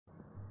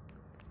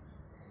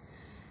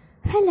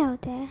Hello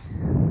there,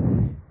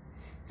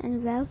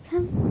 and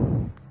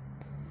welcome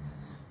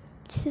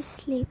to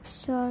Sleep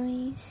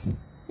Stories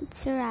with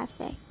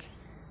Seraphic.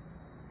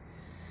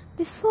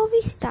 Before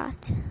we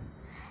start,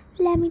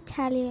 let me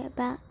tell you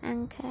about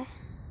Anchor.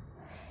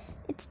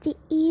 It's the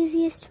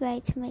easiest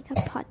way to make a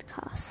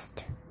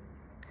podcast.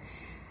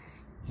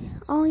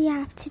 All you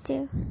have to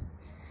do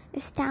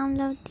is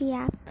download the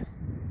app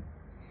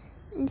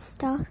and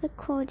start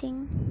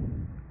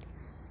recording.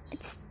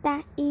 It's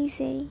that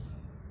easy.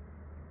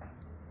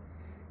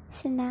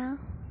 So now,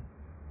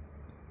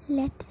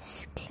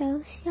 let's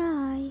close your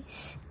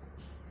eyes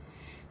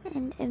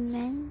and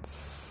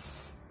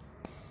immerse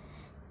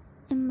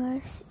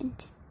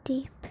into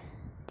deep,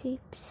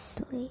 deep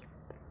sleep.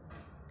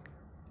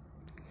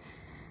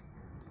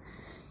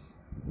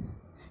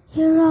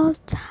 You're all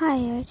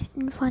tired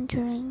and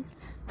wondering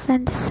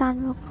when the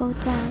sun will go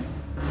down.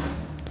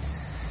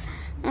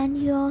 And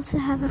you also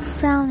have a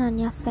frown on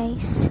your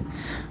face,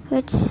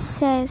 which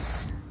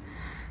says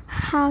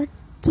how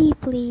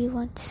deeply you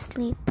want to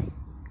sleep.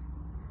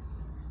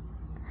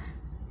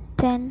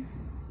 Then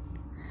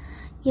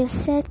you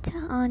sit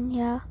on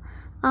your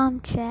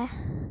armchair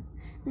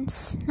and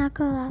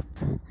snuggle up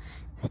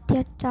with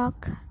your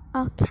dog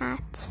or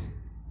cat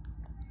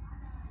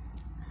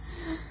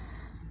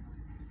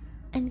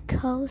and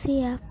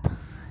cozy up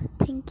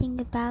thinking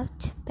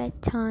about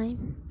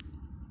bedtime.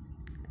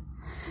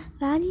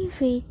 While you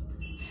read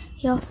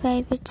your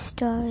favorite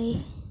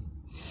story,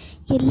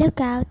 you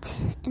look out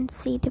and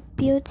see the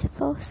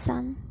beautiful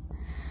sun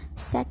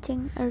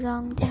setting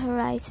along the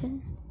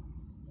horizon.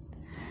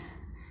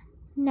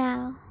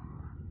 Now,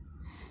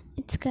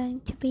 it's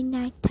going to be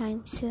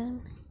nighttime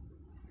soon.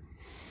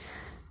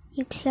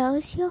 You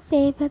close your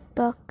favorite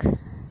book,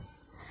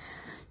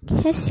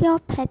 kiss your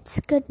pets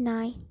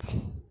goodnight,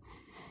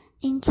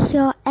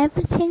 ensure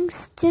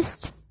everything's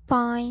just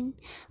fine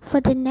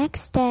for the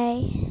next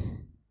day,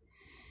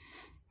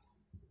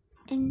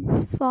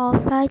 and fall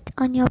right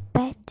on your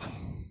bed.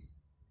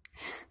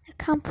 The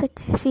comfort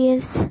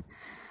feels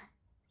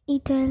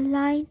either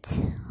light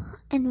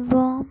and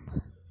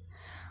warm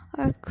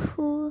or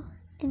cool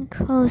and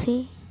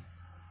cozy.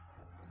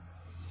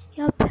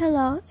 Your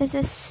pillow is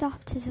as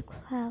soft as a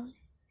cloud,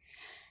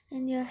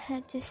 and your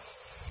head just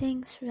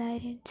sinks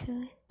right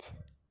into it.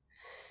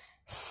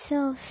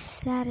 So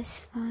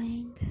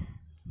satisfying.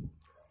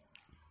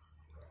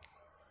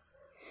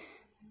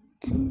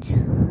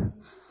 And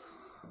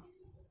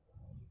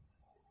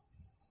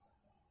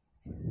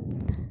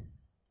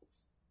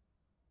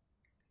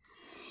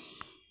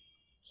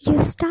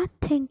you start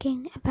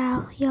thinking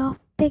about your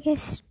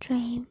biggest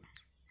dream,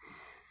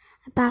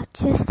 about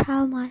just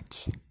how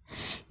much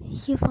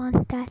you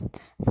want that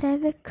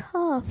favorite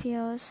car of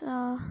yours,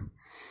 or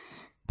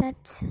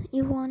that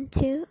you want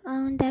to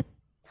own that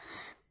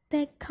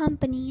big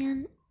company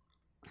and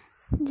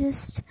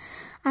just,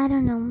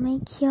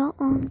 make your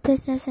own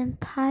business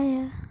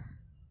empire.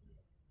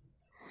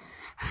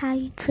 How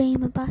you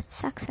dream about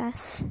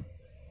success.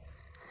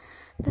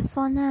 But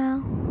for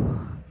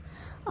now,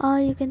 all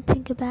you can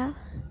think about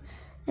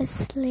is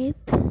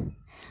sleep and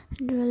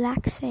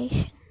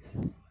relaxation.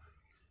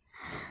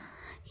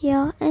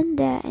 You're in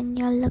there in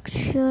your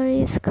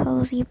luxurious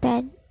cozy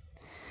bed.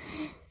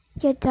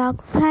 Your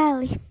dog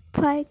Riley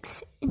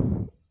barks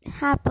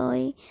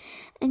happily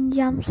and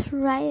jumps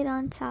right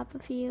on top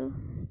of you,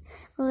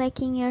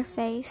 licking your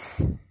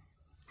face.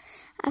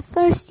 At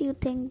first you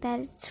think that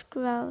it's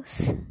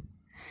gross,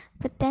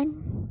 but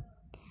then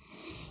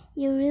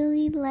you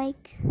really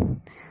like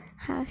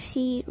how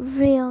she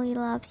really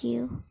loves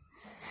you.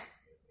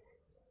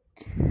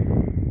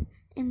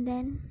 And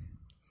then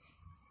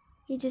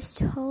you just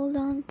hold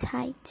on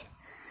tight,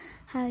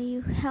 how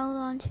you held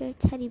on to your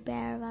teddy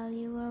bear while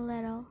you were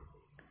little,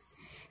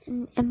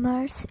 and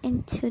immerse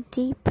into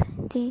deep,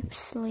 deep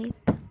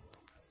sleep.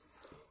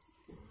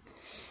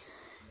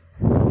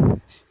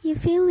 You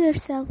feel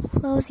yourself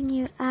closing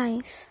your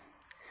eyes,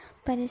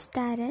 but is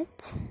that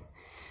it?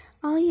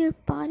 All your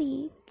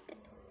body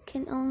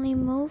can only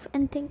move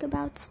and think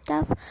about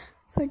stuff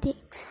for the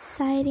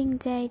exciting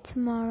day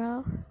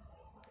tomorrow.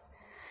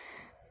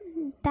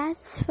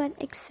 That's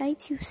what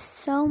excites you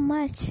so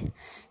much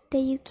that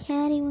you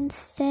can't even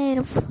stay at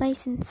a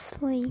place and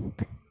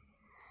sleep.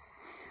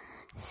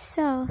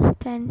 So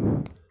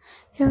then,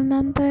 you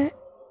remember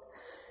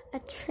a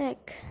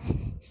trick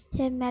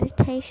your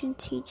meditation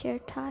teacher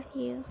taught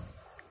you.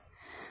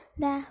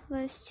 That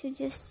was to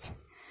just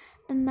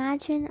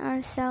imagine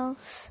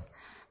ourselves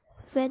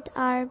with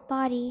our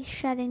body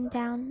shutting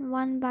down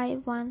one by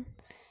one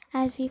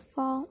as we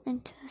fall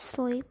into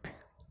sleep.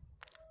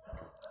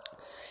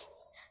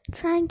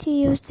 Trying to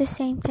use the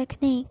same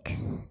technique,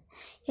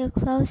 you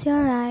close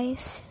your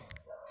eyes,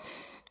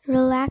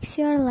 relax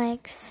your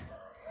legs,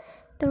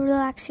 the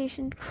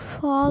relaxation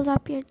crawls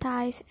up your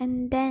thighs,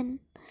 and then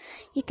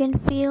you can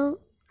feel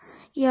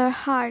your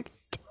heart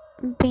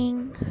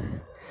being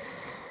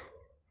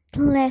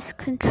less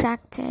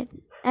contracted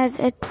as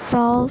it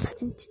falls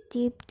into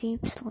deep,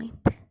 deep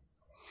sleep.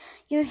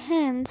 Your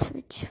hands,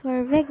 which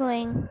were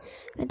wiggling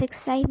with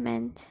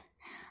excitement,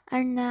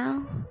 are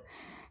now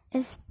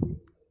as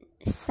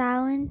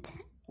silent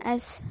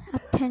as a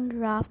pin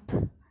drop.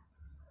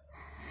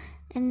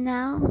 And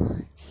now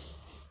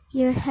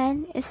your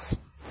head is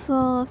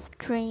full of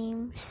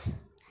dreams.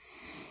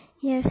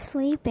 You're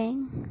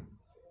sleeping,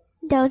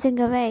 dozing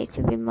away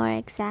to be more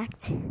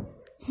exact.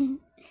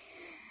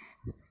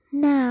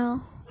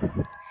 Now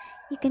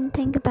you can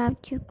think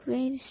about your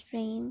greatest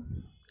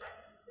dream.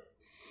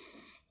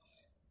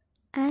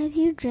 As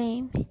you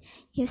dream,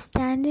 you're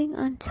standing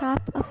on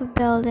top of a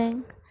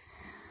building.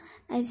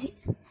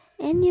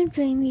 In your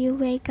dream, you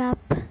wake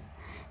up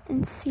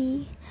and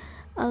see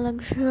a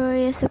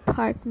luxurious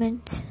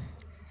apartment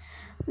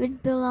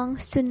which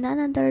belongs to none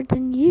other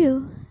than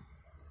you.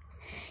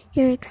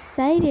 You're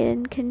excited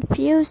and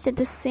confused at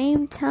the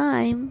same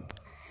time.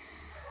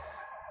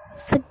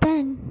 But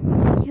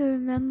then you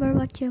remember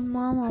what your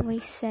mom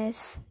always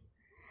says,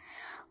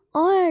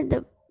 or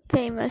the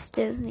famous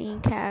Disney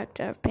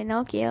character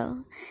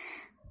Pinocchio,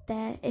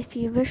 that if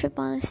you wish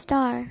upon a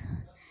star,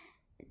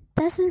 it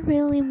doesn't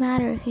really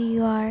matter who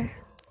you are.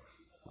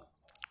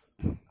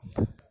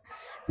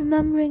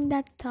 Remembering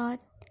that thought,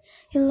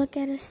 you look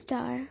at a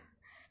star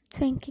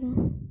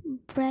twinkling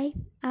bright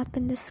up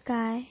in the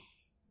sky,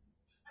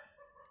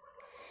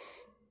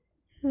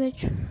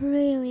 which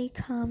really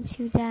calms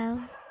you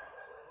down.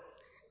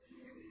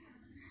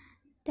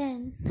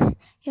 Then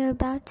you're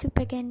about to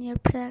begin your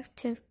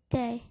productive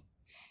day,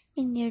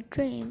 in your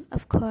dream,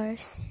 of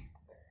course.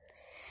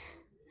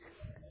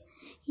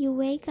 You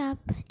wake up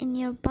and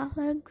your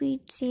butler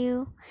greets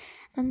you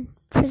and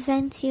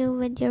presents you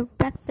with your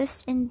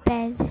breakfast in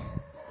bed.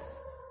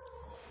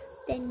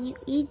 Then you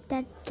eat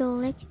that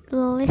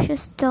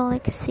delicious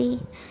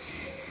delicacy,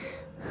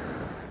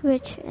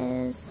 which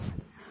is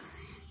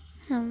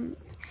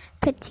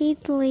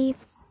petite leaf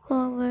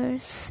clover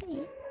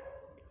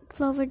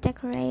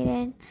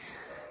decorated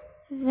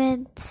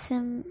with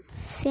some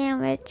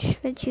sandwich,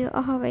 which you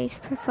always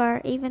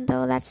prefer, even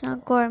though that's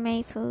not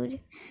gourmet food.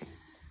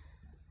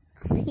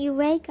 You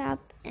wake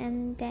up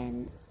and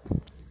then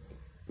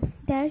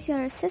there's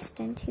your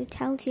assistant who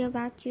tells you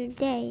about your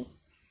day,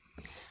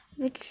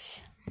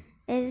 which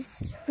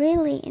is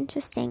really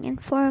interesting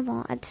and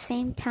formal at the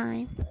same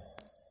time.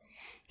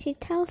 She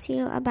tells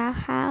you about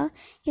how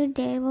your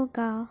day will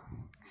go.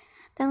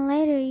 Then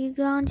later you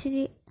go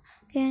into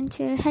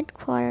your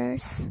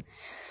headquarters,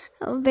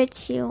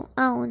 which you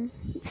own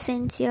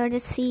since you're the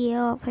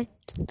CEO of a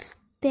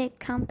big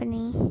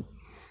company,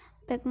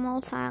 big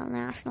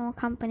multinational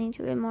company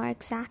to be more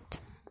exact.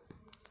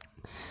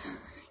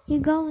 You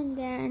go in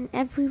there and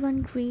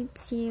everyone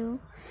greets you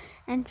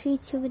and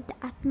treats you with the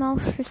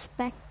utmost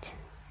respect.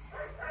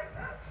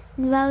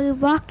 And while you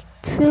walk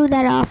through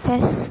that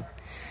office,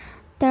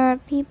 there are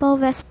people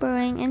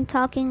whispering and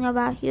talking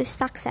about your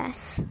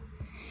success.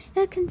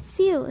 You're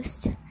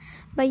confused,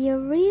 but you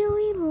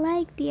really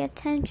like the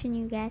attention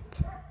you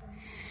get.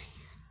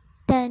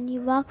 Then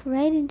you walk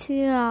right into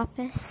your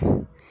office,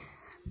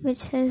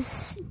 which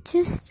has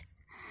just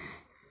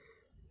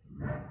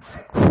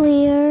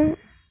clear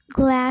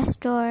glass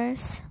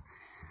doors,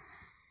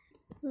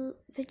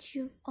 which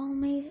you've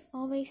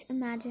always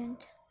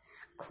imagined,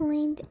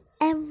 cleaned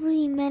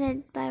every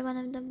minute by one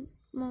of the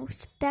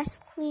most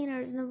best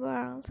cleaners in the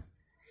world.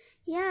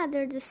 Yeah,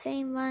 they're the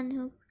same one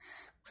who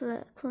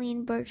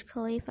cleaned Burj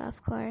Khalifa,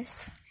 of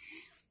course.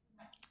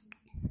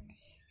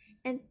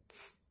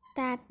 It's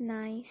that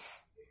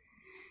nice.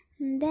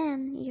 And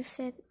then you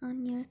sit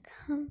on your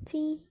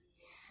comfy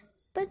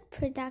but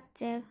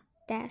productive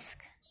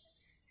desk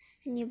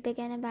and you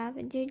begin about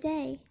with your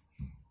day.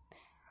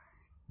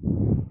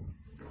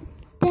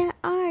 There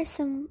are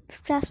some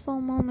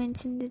stressful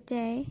moments in the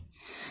day,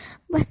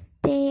 but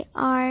they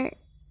are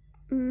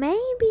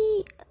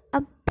maybe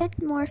a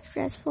bit more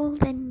stressful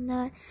than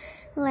the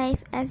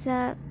life as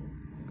a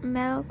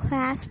middle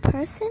class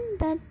person,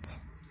 but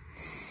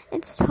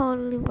it's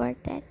totally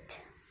worth it.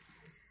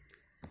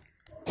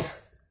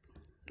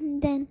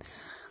 And then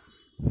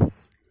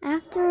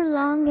after a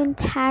long and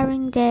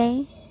tiring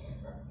day,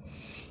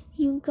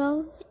 you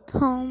go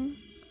home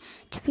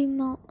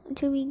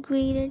to be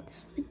greeted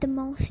with the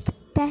most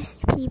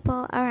best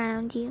people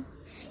around you,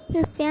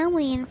 your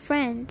family and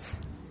friends.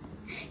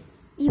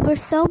 You were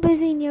so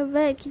busy in your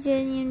work you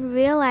didn't even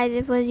realize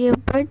it was your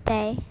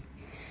birthday.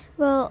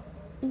 Well,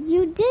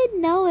 you did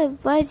know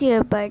it was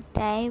your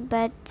birthday,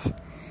 but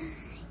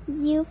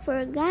you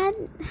forgot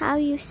how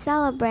you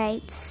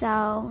celebrate,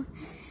 so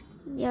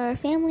your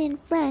family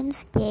and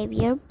friends gave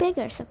you a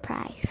bigger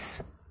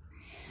surprise.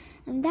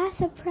 And that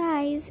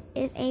surprise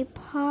is a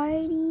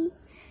party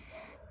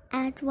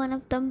at one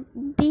of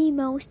the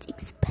most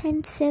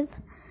expensive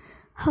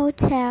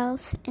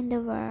hotels in the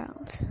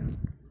world.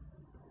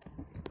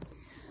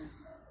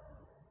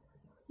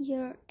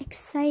 You're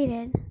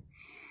excited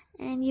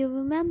and you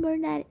remember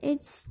that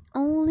it's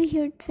only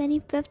your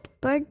 25th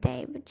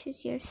birthday, which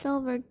is your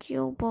silver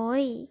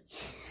jubilee.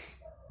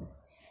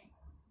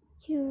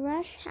 You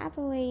rush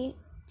happily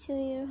to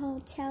your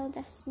hotel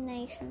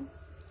destination.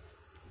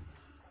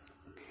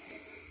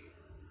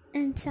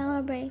 and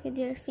celebrate with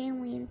your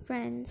family and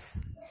friends.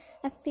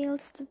 It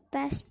feels the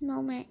best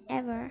moment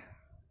ever.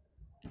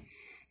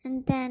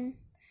 And then,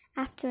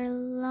 after a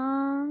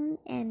long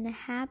and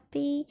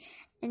happy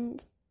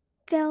and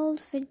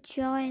filled with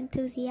joy,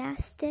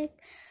 enthusiastic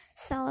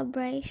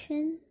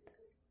celebration,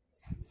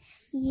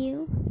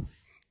 you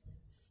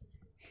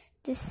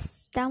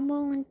just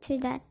stumble into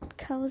that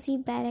cozy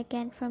bed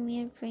again from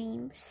your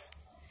dreams.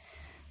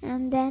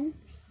 And then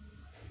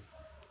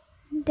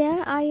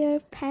there are your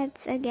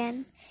pets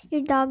again.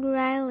 Your dog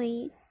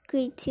Riley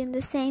greets you in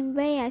the same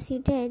way as you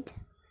did.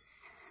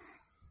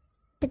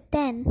 But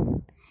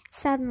then,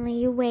 suddenly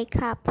you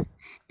wake up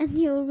and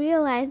you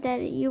realize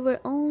that you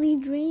were only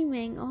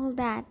dreaming all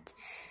that.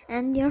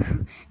 And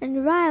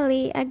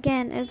Riley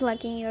again is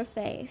licking your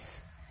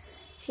face.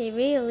 She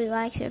really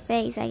likes your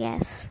face, I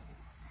guess.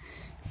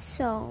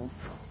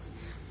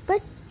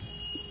 But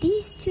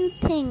these two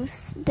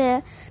things,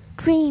 the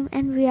dream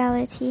and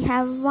reality,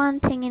 have one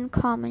thing in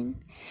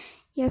common.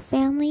 Your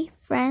family,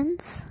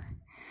 friends,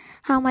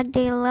 how much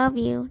they love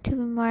you, to be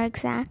more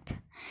exact,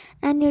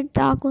 and your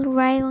dog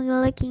Riley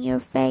licking your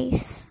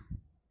face.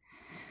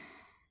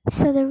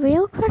 So the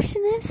real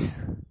question is,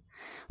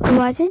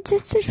 was it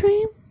just a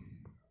dream?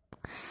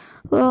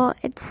 Well,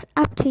 it's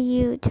up to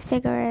you to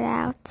figure it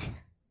out,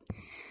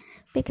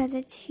 because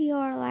it's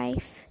your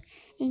life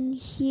and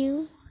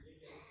you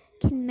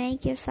can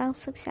make yourself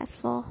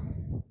successful.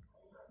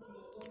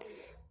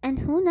 And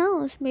who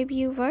knows, maybe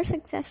you were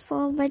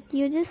successful, but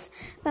you just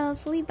fell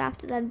asleep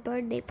after that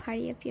birthday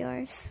party of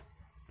yours.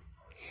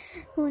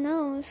 Who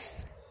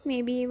knows,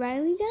 maybe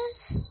Riley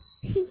does?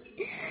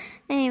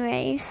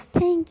 Anyways,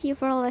 thank you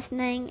for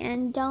listening,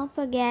 and don't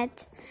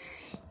forget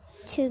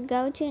to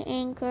go to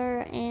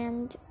Anchor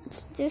and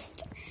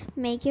just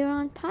make your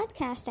own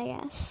podcast, I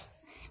guess.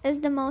 It's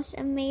the most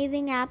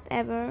amazing app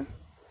ever.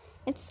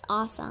 It's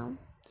awesome.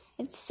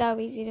 It's so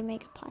easy to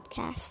make a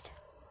podcast.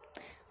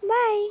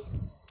 Bye.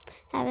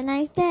 Have a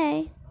nice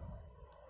day.